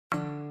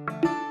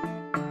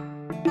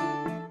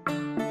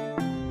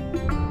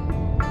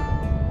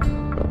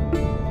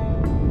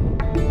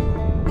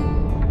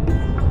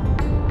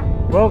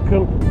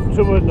Welcome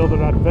to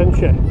another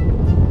adventure.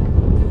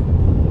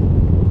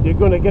 You're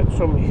going to get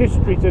some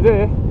history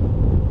today.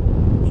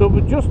 So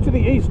we're just to the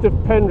east of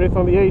Penrith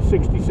on the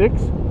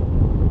A66,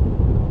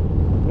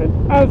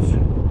 and as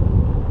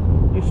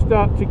you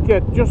start to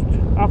get just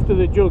after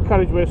the dual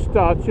carriageway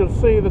starts, you'll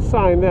see the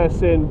sign there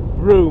saying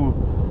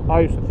Brougham.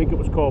 I used to think it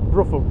was called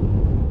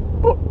Brougham,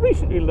 but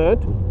recently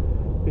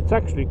learned it's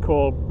actually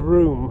called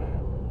Brougham.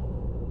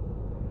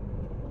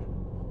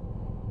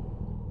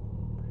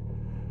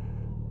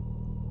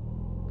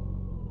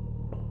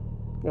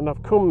 And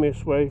I've come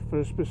this way for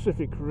a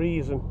specific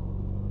reason.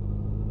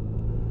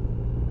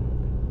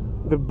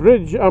 The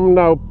bridge I'm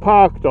now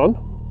parked on,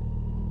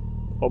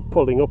 or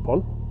pulling up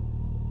on,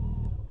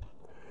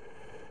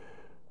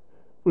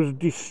 was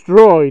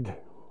destroyed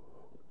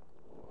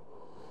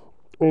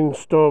in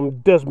Storm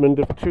Desmond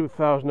of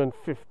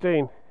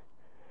 2015.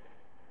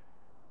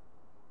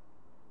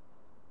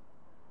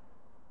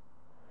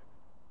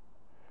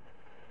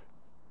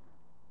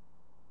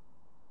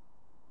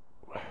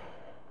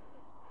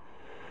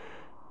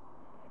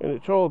 And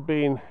it's all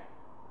been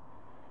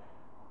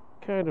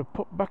kind of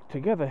put back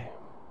together.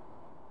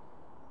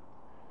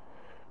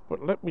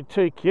 But let me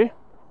take you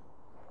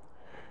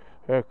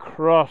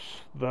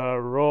across the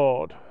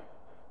road.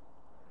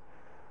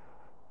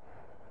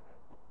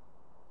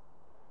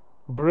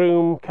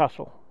 Brougham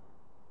Castle.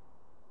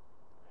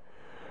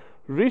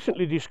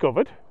 Recently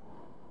discovered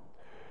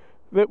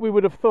that we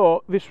would have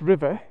thought this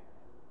river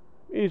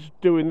is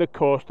doing the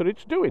course that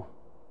it's doing.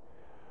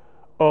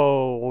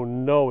 Oh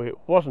no, it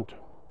wasn't.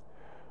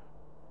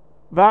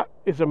 That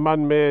is a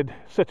man-made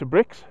set of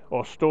bricks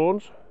or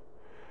stones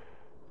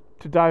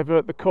to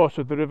divert the course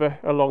of the river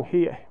along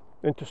here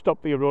and to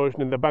stop the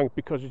erosion in the bank,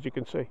 because as you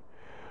can see.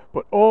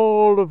 But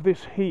all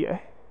this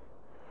here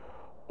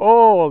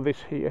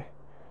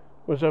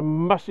was a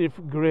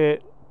massive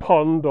great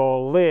pond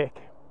or lake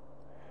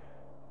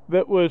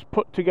that was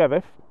put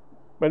together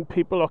when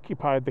people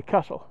occupied the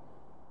castle.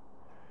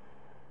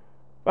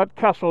 That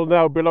castle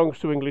now belongs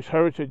to English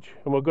Heritage,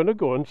 and we're going to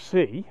go and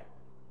see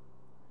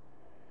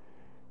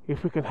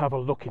if we can have a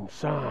look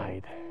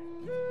inside.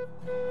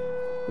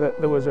 That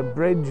there was a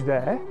bridge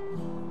there,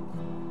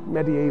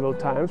 medieval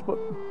times, but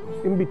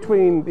in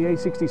between the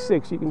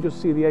A66, you can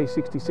just see the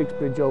A66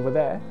 bridge over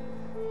there.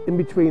 In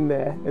between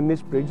there and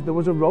this bridge, there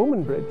was a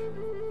Roman bridge.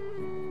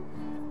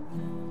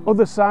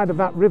 Other side of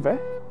that river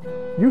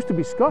used to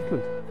be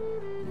Scotland,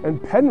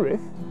 and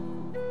Penrith,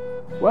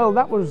 well,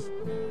 that was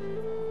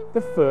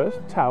the first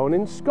town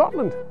in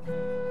Scotland.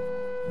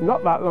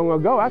 Not that long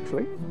ago,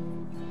 actually.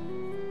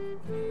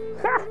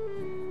 Ha!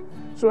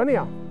 So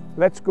anyhow,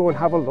 let's go and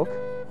have a look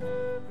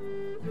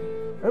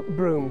at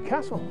Brougham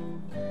Castle.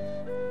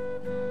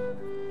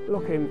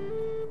 Looking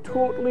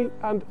totally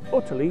and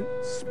utterly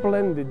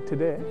splendid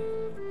today.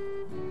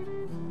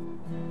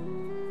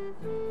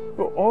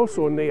 But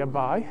also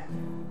nearby,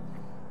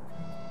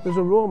 there's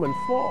a Roman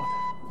fort,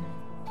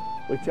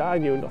 which I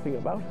knew nothing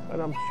about,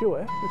 and I'm sure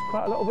there's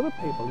quite a lot of other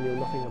people knew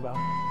nothing about.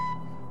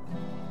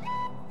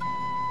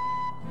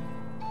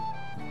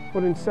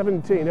 But in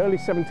early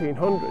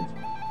 1700s,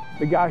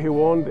 the guy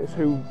who owned this,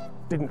 who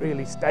didn't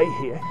really stay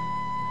here,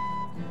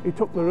 he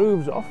took the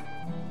roofs off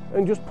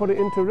and just put it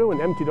into ruin,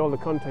 emptied all the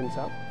contents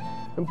out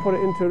and put it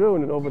into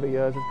ruin. And over the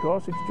years, of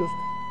course, it's just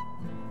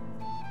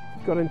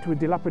got into a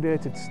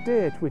dilapidated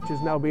state, which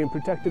is now being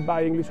protected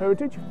by English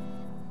Heritage.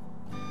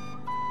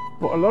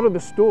 But a lot of the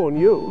stone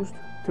used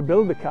to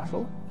build the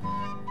castle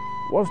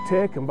was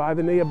taken by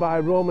the nearby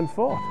Roman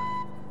fort.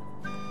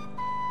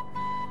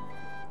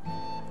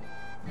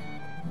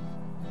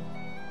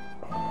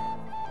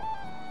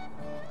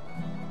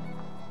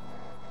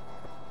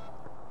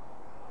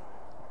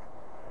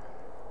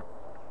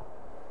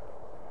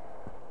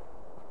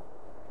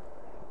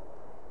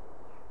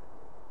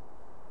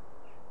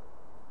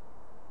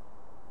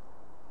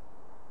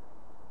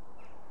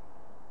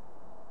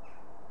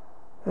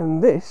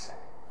 And this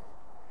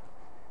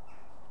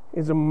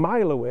is a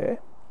mile away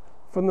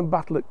from the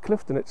battle at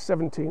Clifton at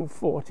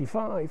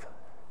 1745.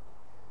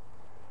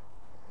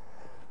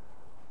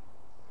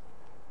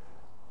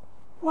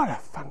 What a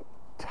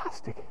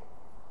fantastic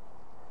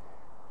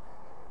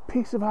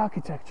piece of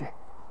architecture.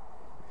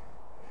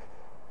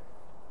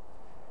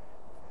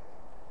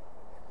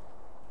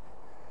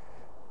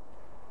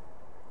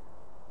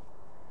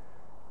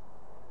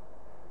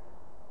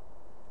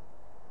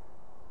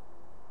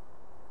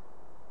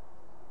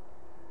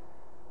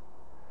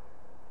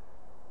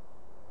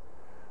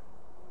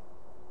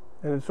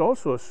 And it's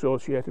also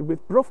associated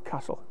with Brougham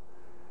Castle.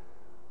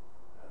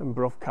 And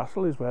Brougham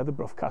Castle is where the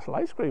Brougham Castle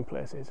ice cream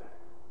place is.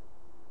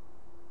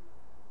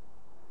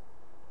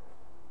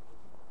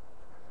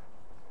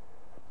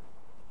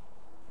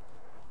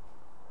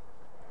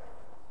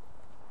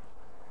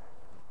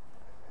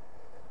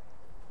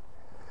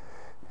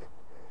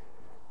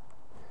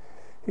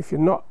 If you're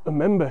not a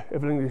member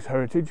of English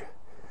Heritage,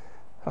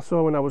 I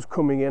saw when I was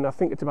coming in, I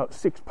think it's about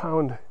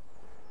 £6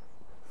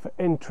 for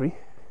entry.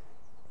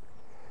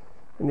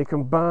 And you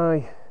can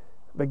buy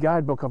the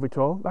guidebook of it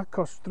all. That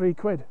costs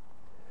 £3.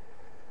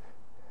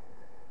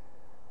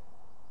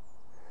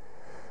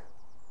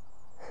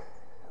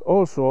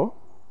 Also,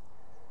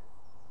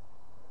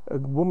 a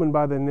woman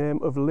by the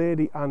name of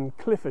Lady Anne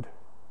Clifford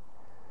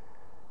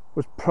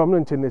was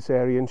prominent in this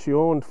area, and she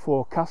owned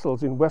 4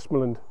 castles in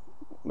Westmoreland.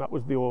 That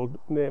was the old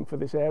name for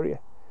this area,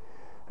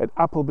 at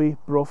Appleby,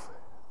 Brough,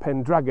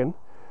 Pendragon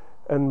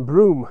and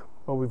Brougham.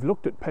 Well, we've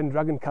looked at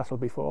Pendragon Castle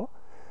before,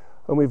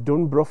 and we've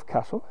done Brough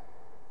Castle,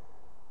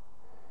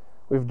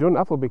 we've done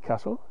Appleby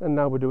Castle, and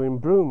now we're doing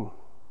Brougham.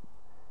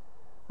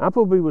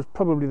 Appleby was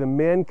probably the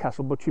main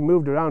castle, but she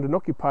moved around and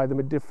occupied them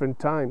at different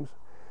times.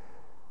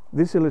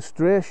 This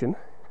illustration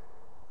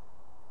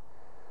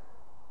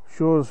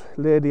shows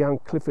Lady Anne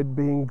Clifford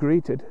being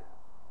greeted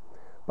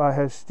by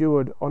her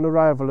steward on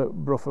arrival at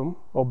Brougham,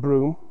 or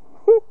Brougham,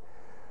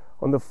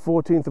 on the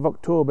 14th of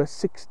October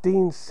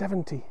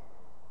 1670.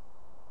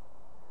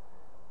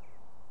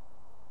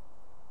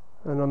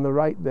 And on the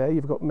right there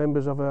you've got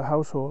members of her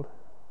household.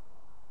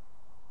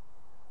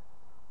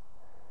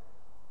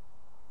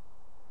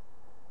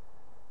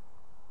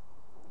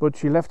 But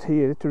she left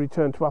here to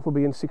return to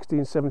Appleby in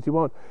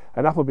 1671,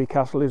 and Appleby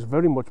Castle is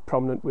very much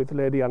prominent with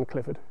Lady Anne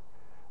Clifford,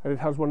 and it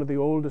has one of the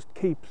oldest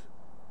keeps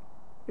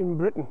in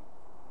Britain.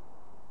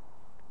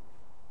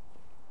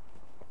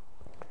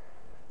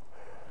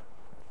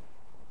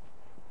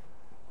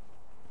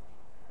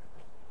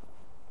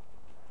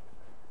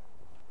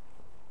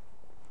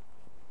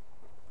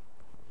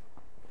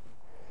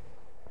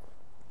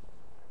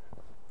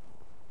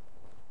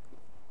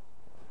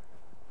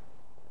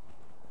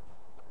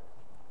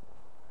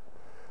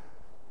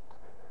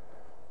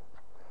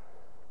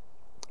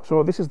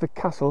 So this is the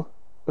castle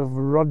of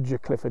Roger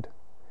Clifford.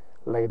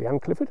 Lady Anne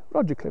Clifford,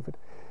 Roger Clifford.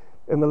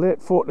 In the late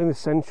 14th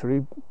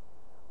century,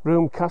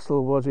 Brougham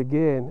Castle was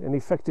again an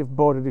effective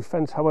border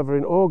defence. However,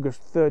 in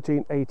August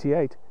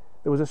 1388,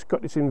 there was a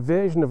Scottish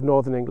invasion of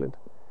northern England.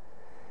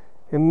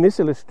 In this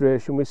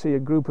illustration, we see a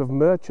group of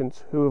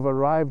merchants who have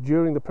arrived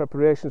during the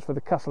preparations for the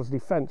castle's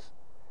defence,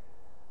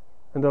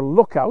 and a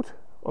lookout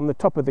on the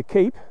top of the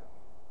keep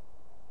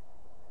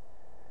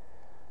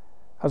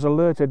has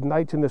alerted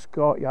knights in the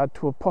courtyard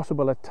to a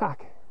possible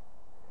attack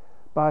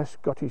by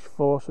Scottish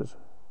forces.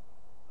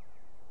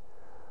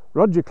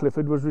 Roger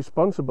Clifford was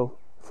responsible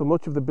for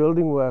much of the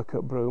building work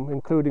at Brougham,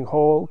 including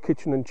hall,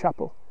 kitchen and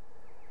chapel.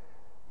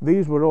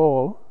 These were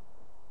all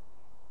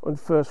on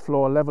first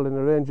floor level in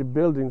a range of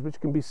buildings which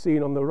can be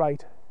seen on the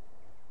right.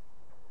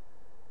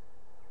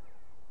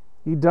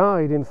 He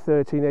died in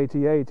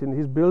 1388, and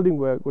his building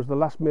work was the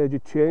last major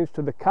change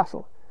to the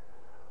castle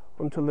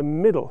until the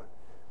middle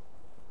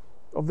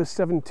of the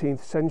 17th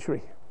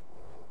century.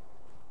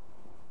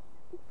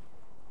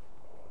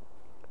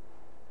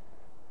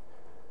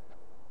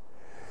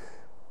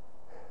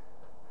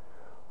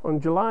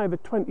 On July the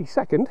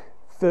 22nd,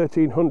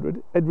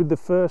 1300, Edward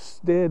I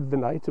stayed the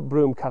night at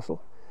Brougham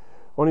Castle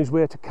on his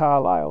way to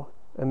Carlisle,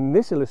 and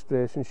this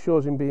illustration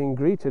shows him being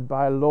greeted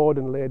by Lord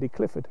and Lady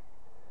Clifford.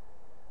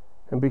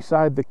 And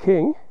beside the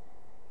king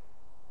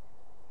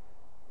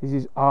is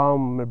his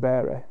armour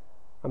bearer,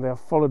 and they are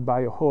followed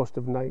by a host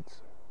of knights.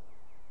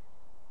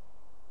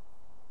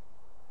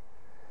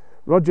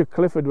 Roger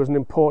Clifford was an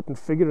important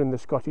figure in the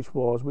Scottish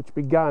Wars, which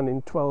began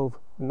in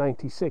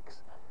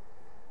 1296,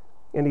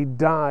 and he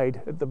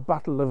died at the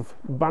Battle of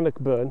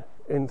Bannockburn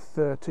in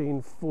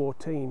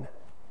 1314.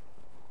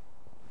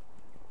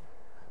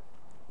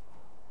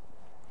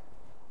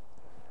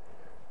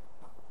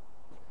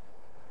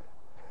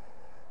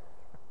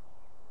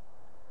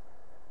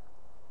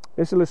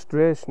 This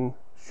illustration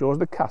shows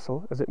the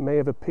castle as it may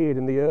have appeared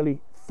in the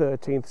early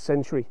 13th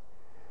century.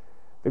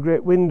 The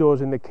great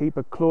windows in the keep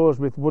are closed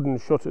with wooden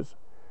shutters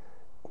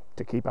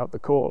to keep out the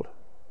cold.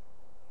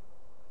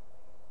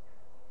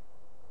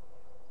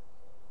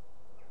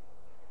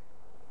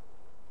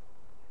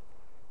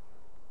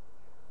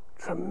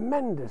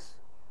 Tremendous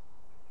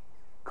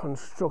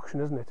construction,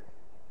 isn't it?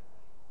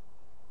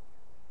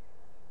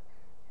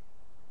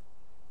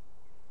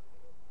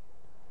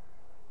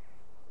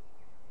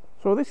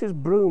 So this is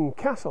Brougham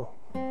Castle,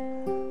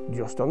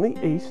 just on the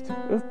east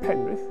of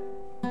Penrith.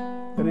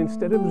 That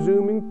instead of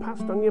zooming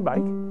past on your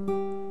bike,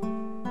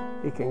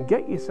 you can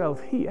get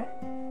yourself here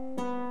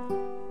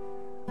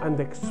and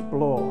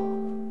explore.